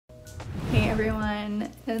everyone,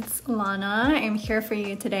 it's Lana. I'm here for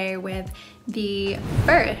you today with the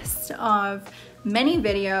first of many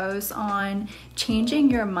videos on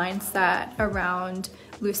changing your mindset around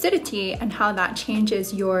lucidity and how that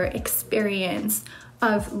changes your experience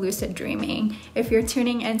of lucid dreaming. If you're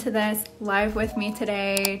tuning into this live with me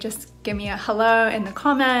today, just give me a hello in the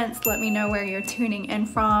comments, let me know where you're tuning in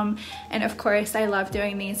from. And of course, I love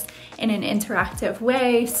doing these in an interactive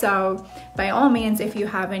way. So by all means, if you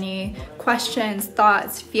have any questions,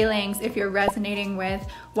 thoughts, feelings, if you're resonating with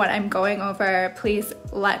what I'm going over, please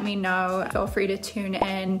let me know. Feel free to tune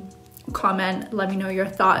in, comment, let me know your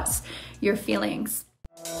thoughts, your feelings.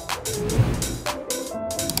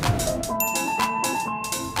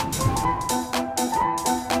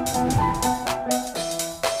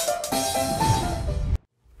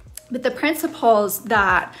 But the principles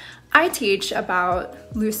that I teach about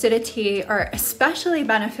lucidity are especially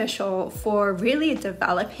beneficial for really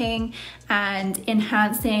developing and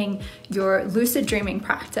enhancing your lucid dreaming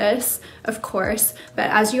practice, of course.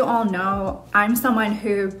 But as you all know, I'm someone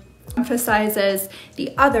who emphasizes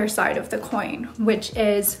the other side of the coin, which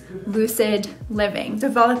is lucid living,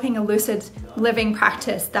 developing a lucid living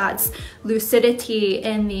practice that's lucidity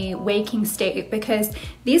in the waking state, because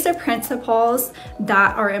these are principles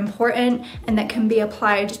that are important and that can be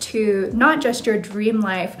applied to not just your dream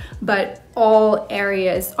life, but all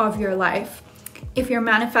areas of your life. If you're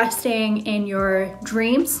manifesting in your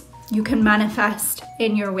dreams, you can manifest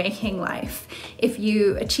in your waking life. If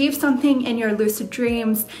you achieve something in your lucid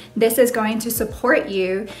dreams, this is going to support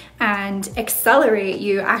you and accelerate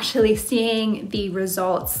you actually seeing the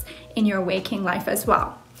results in your waking life as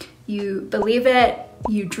well. You believe it,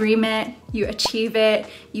 you dream it, you achieve it,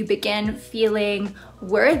 you begin feeling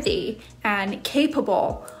worthy and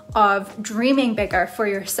capable of dreaming bigger for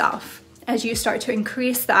yourself. As you start to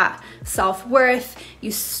increase that self-worth,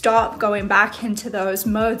 you stop going back into those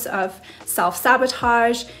modes of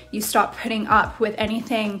self-sabotage, you stop putting up with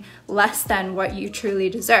anything less than what you truly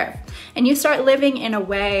deserve. And you start living in a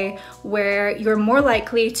way where you're more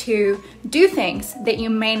likely to do things that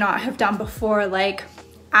you may not have done before, like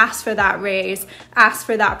ask for that raise, ask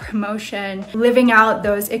for that promotion, living out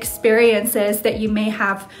those experiences that you may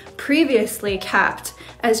have previously kept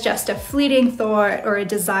as just a fleeting thought or a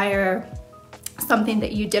desire, something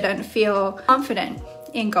that you didn't feel confident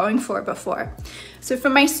in going for before. So for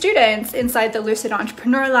my students inside the Lucid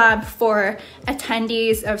Entrepreneur Lab, for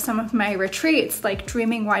attendees of some of my retreats like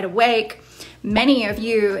Dreaming Wide Awake, many of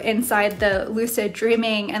you inside the Lucid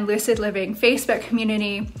Dreaming and Lucid Living Facebook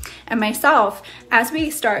community, and myself, as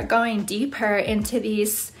we start going deeper into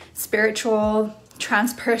these spiritual,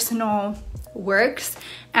 transpersonal works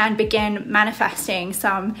and begin manifesting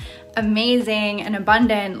some amazing and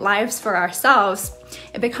abundant lives for ourselves,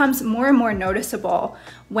 it becomes more and more noticeable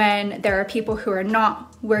when there are people who are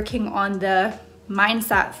not working on the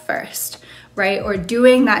mindset first, right? Or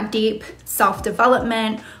doing that deep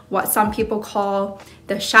self-development, what some people call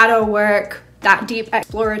the shadow work, that deep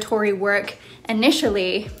exploratory work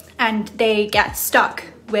initially, and they get stuck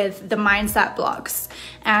with the mindset blocks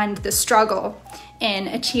and the struggle in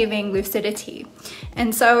achieving lucidity.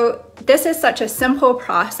 And so this is such a simple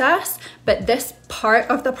process, but this part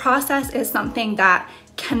of the process is something that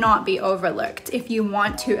cannot be overlooked if you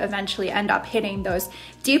want to eventually end up hitting those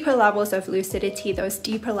deeper levels of lucidity, those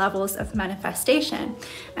deeper levels of manifestation.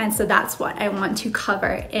 And so that's what I want to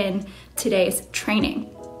cover in today's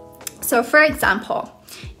training. So for example,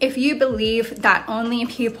 if you believe that only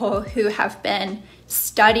people who have been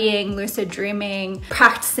studying lucid dreaming,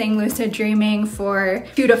 practicing lucid dreaming for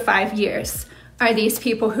 2 to 5 years are these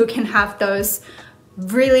people who can have those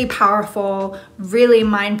really powerful, really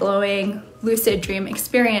mind-blowing lucid dream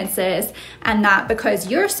experiences, and that because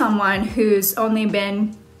you're someone who's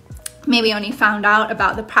maybe only found out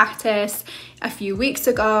about the practice a few weeks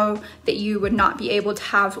ago, that you would not be able to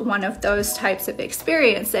have one of those types of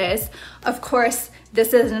experiences. Of course,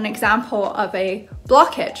 this is an example of a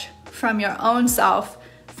blockage from your own self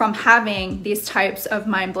from having these types of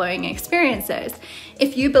mind-blowing experiences.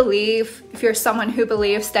 If you're someone who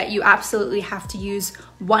believes that you absolutely have to use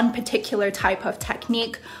one particular type of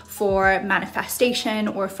technique for manifestation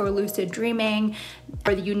or for lucid dreaming,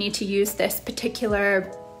 or you need to use this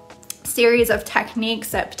particular series of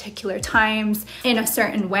techniques at particular times in a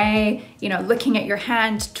certain way, looking at your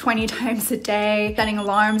hand 20 times a day, setting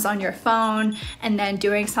alarms on your phone, and then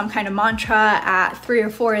doing some kind of mantra at 3 or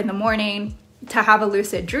 4 in the morning, to have a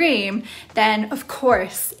lucid dream, then of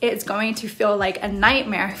course it's going to feel like a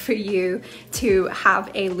nightmare for you to have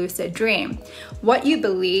a lucid dream. What you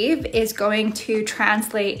believe is going to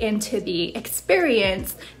translate into the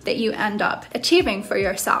experience that you end up achieving for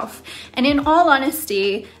yourself. And in all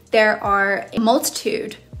honesty, there are a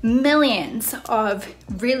multitude, millions of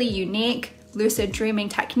really unique lucid dreaming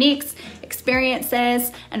techniques,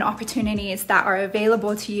 experiences, and opportunities that are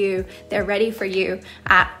available to you. They're ready for you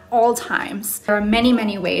at all times. There are many,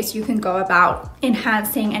 many ways you can go about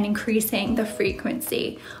enhancing and increasing the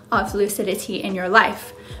frequency of lucidity in your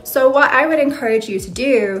life. So what I would encourage you to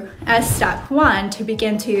do as step one to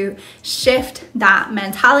begin to shift that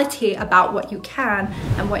mentality about what you can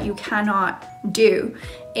and what you cannot do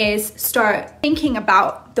is start thinking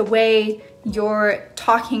about the way you're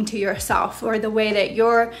talking to yourself, or the way that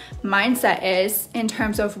your mindset is in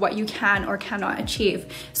terms of what you can or cannot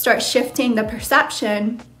achieve. Start shifting the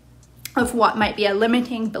perception of what might be a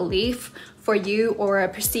limiting belief for you or a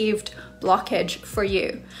perceived blockage for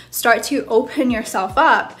you. Start to open yourself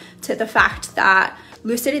up to the fact that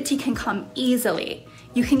lucidity can come easily.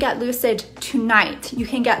 You can get lucid tonight. You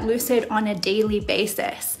can get lucid on a daily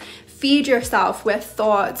basis. Feed yourself with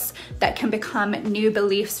thoughts that can become new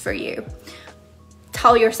beliefs for you.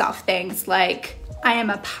 Tell yourself things like, I am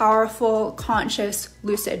a powerful, conscious,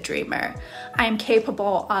 lucid dreamer. I am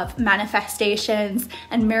capable of manifestations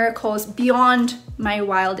and miracles beyond my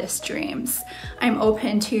wildest dreams. I'm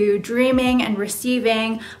open to dreaming and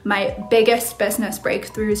receiving my biggest business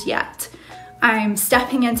breakthroughs yet. I'm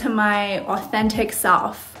stepping into my authentic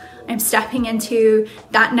self. I'm stepping into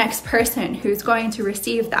that next person who's going to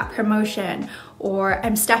receive that promotion, or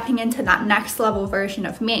I'm stepping into that next level version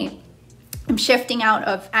of me. I'm shifting out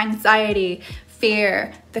of anxiety,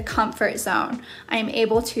 fear, the comfort zone. I am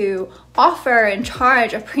able to offer and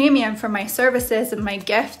charge a premium for my services and my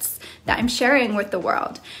gifts that I'm sharing with the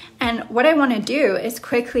world. And what I want to do is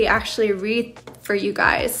quickly actually read for you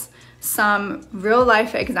guys some real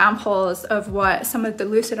life examples of what some of the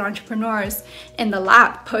lucid entrepreneurs in the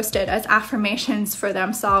lab posted as affirmations for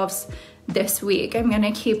themselves this week. I'm going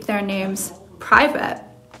to keep their names private,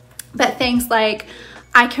 but things like,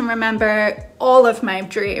 I can remember all of my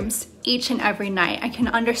dreams each and every night. I can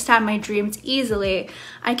understand my dreams easily.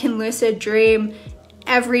 I can lucid dream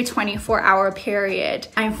every 24-hour period.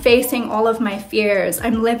 I'm facing all of my fears.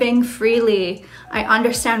 I'm living freely. I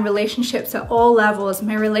understand relationships at all levels.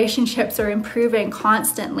 My relationships are improving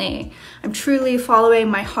constantly. I'm truly following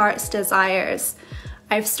my heart's desires.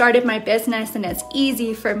 I've started my business and it's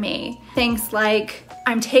easy for me. Things like,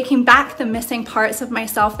 I'm taking back the missing parts of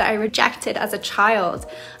myself that I rejected as a child.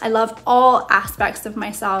 I love all aspects of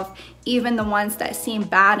myself, even the ones that seem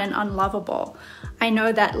bad and unlovable. I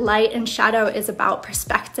know that light and shadow is about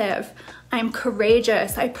perspective. I'm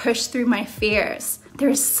courageous. I push through my fears.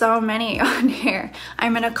 There's so many on here.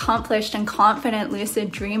 I'm an accomplished and confident lucid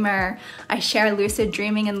dreamer. I share lucid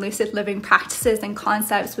dreaming and lucid living practices and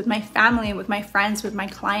concepts with my family, with my friends, with my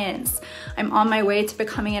clients. I'm on my way to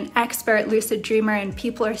becoming an expert lucid dreamer, and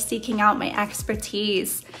people are seeking out my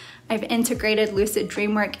expertise. I've integrated lucid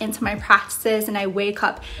dream work into my practices, and I wake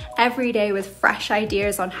up every day with fresh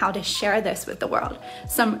ideas on how to share this with the world.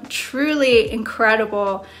 Some truly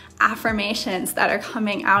incredible affirmations that are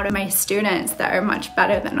coming out of my students that are much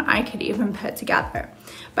better than I could even put together.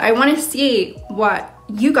 But I want to see what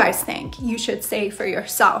you guys think you should say for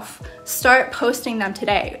yourself. Start posting them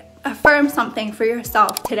today. Affirm something for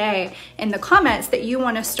yourself today in the comments that you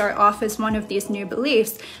want to start off as one of these new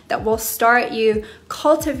beliefs that will start you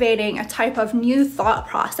cultivating a type of new thought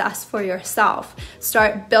process for yourself.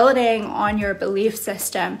 Start building on your belief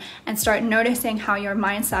system and start noticing how your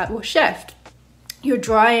mindset will shift. You're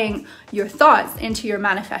drawing your thoughts into your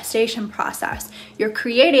manifestation process. You're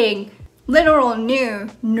creating literal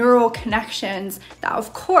new neural connections that,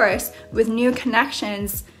 of course, with new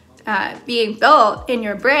connections being built in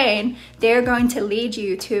your brain, they're going to lead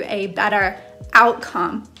you to a better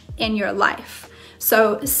outcome in your life.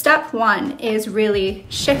 So step one is really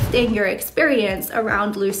shifting your experience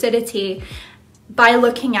around lucidity by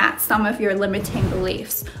looking at some of your limiting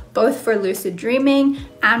beliefs, both for lucid dreaming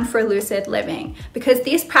and for lucid living, because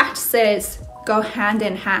these practices go hand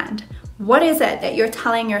in hand. What is it that you're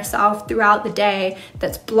telling yourself throughout the day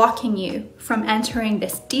that's blocking you from entering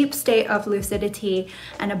this deep state of lucidity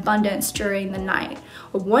and abundance during the night?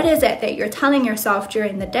 Or what is it that you're telling yourself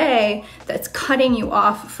during the day that's cutting you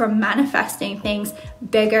off from manifesting things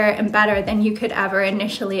bigger and better than you could ever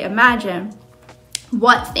initially imagine?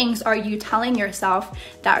 What things are you telling yourself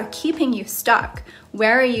that are keeping you stuck?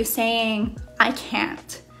 Where are you saying, I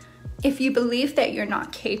can't? If you believe that you're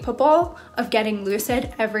not capable of getting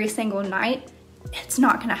lucid every single night, it's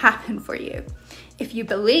not going to happen for you. If you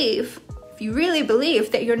really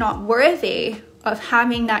believe that you're not worthy of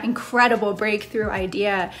having that incredible breakthrough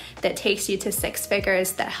idea that takes you to 6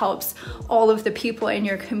 figures, that helps all of the people in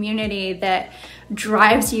your community, that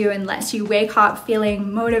drives you and lets you wake up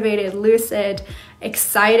feeling motivated, lucid,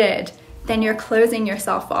 excited, then you're closing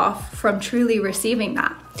yourself off from truly receiving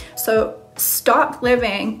that. So stop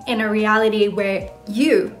living in a reality where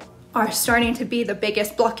you are starting to be the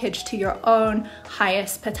biggest blockage to your own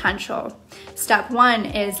highest potential. Step 1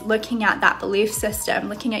 is looking at that belief system,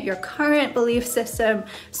 looking at your current belief system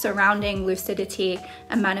surrounding lucidity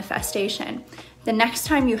and manifestation. The next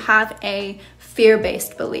time you have a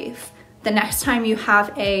fear-based belief, the next time you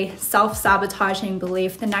have a self-sabotaging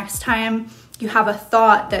belief, the next time you have a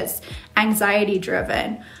thought that's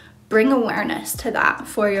anxiety-driven, bring awareness to that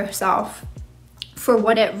for yourself, for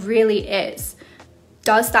what it really is.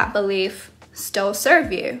 Does that belief still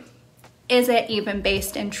serve you? Is it even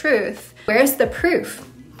based in truth? Where's the proof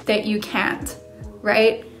that you can't,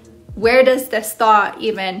 right? Where does this thought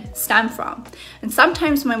even stem from? And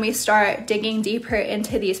sometimes when we start digging deeper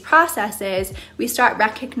into these processes, we start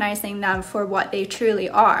recognizing them for what they truly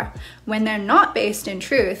are. When they're not based in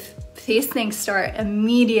truth, these things start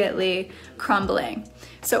immediately crumbling.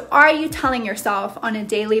 So are you telling yourself on a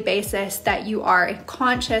daily basis that you are a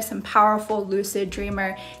conscious and powerful lucid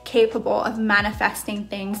dreamer capable of manifesting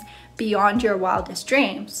things beyond your wildest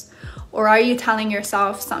dreams? Or are you telling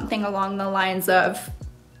yourself something along the lines of,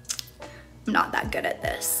 I'm not that good at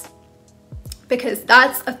this? Because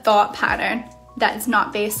that's a thought pattern that is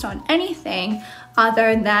not based on anything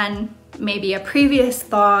other than maybe a previous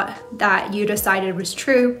thought that you decided was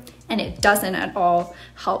true, and it doesn't at all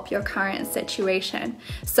help your current situation.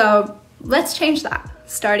 So let's change that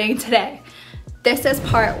starting today. This is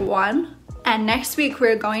part 1, and next week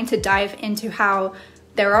we're going to dive into how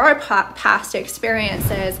there are past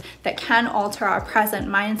experiences that can alter our present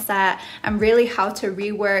mindset, and really how to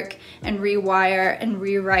rework and rewire and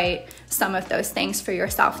rewrite some of those things for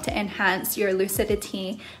yourself to enhance your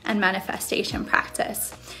lucidity and manifestation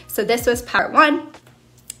practice. So this was part 1.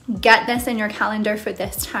 Get this in your calendar for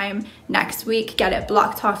this time next week. Get it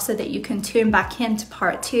blocked off so that you can tune back into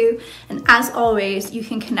part 2. And as always, you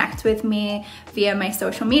can connect with me via my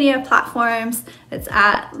social media platforms. It's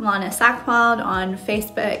at Lana Sackwild on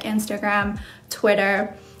Facebook, Instagram,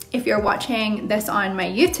 Twitter. If you're watching this on my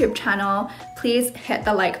YouTube channel, please hit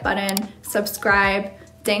the like button, subscribe,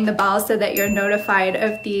 ding the bell so that you're notified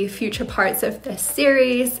of the future parts of this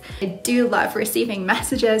series. I do love receiving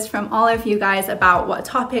messages from all of you guys about what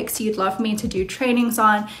topics you'd love me to do trainings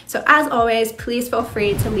on. So as always, please feel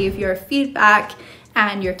free to leave your feedback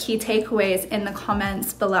and your key takeaways in the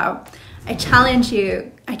comments below. I challenge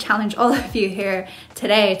all of you here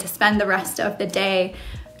today to spend the rest of the day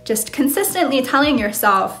just consistently telling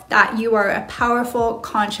yourself that you are a powerful,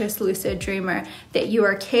 conscious, lucid dreamer, that you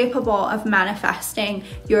are capable of manifesting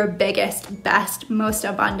your biggest, best, most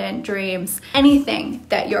abundant dreams, anything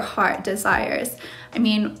that your heart desires. I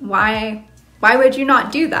mean, why would you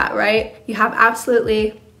not do that, right? You have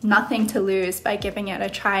absolutely nothing to lose by giving it a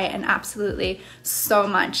try, and absolutely so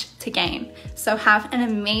much to gain. So have an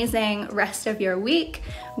amazing rest of your week.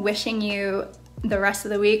 Wishing you the rest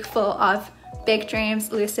of the week full of big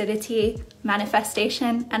dreams, lucidity,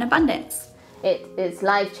 manifestation, and abundance. It is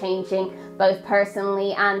life-changing, both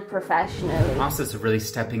personally and professionally. The process of really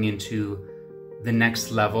stepping into the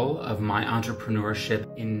next level of my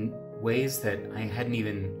entrepreneurship in ways that I hadn't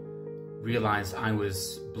even realized I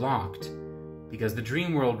was blocked, because the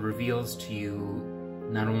dream world reveals to you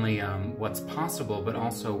not only what's possible, but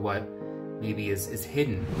also what maybe is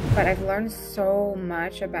hidden. But I've learned so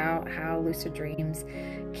much about how lucid dreams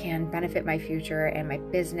can benefit my future and my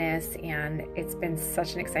business, and it's been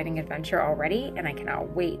such an exciting adventure already, and I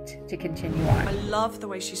cannot wait to continue on. I love the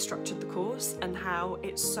way she structured the course and how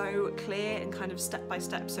it's so clear and kind of step by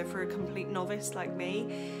step. So for a complete novice like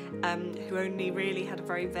me, who only really had a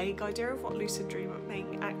very vague idea of what lucid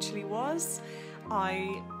dreaming actually was,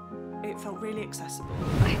 it felt really accessible.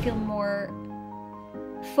 I feel more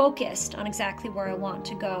focused on exactly where I want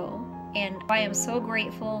to go, and I am so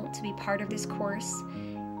grateful to be part of this course.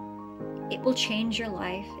 It will change your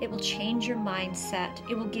life, it will change your mindset,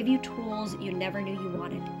 it will give you tools you never knew you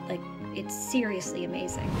wanted. Like, it's seriously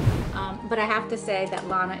amazing. But I have to say that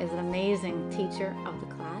Lana is an amazing teacher of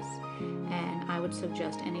the class, and I would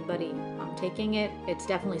suggest anybody taking it. It's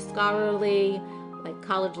definitely scholarly, like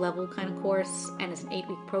college level kind of course, and it's an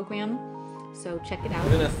 8-week program, so check it out.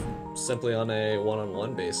 Even if simply on a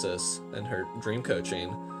one-on-one basis in her dream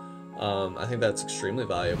coaching, I think that's extremely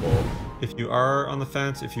valuable. If you are on the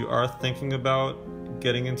fence, if you are thinking about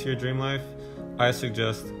getting into your dream life, I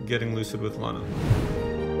suggest getting lucid with Lana.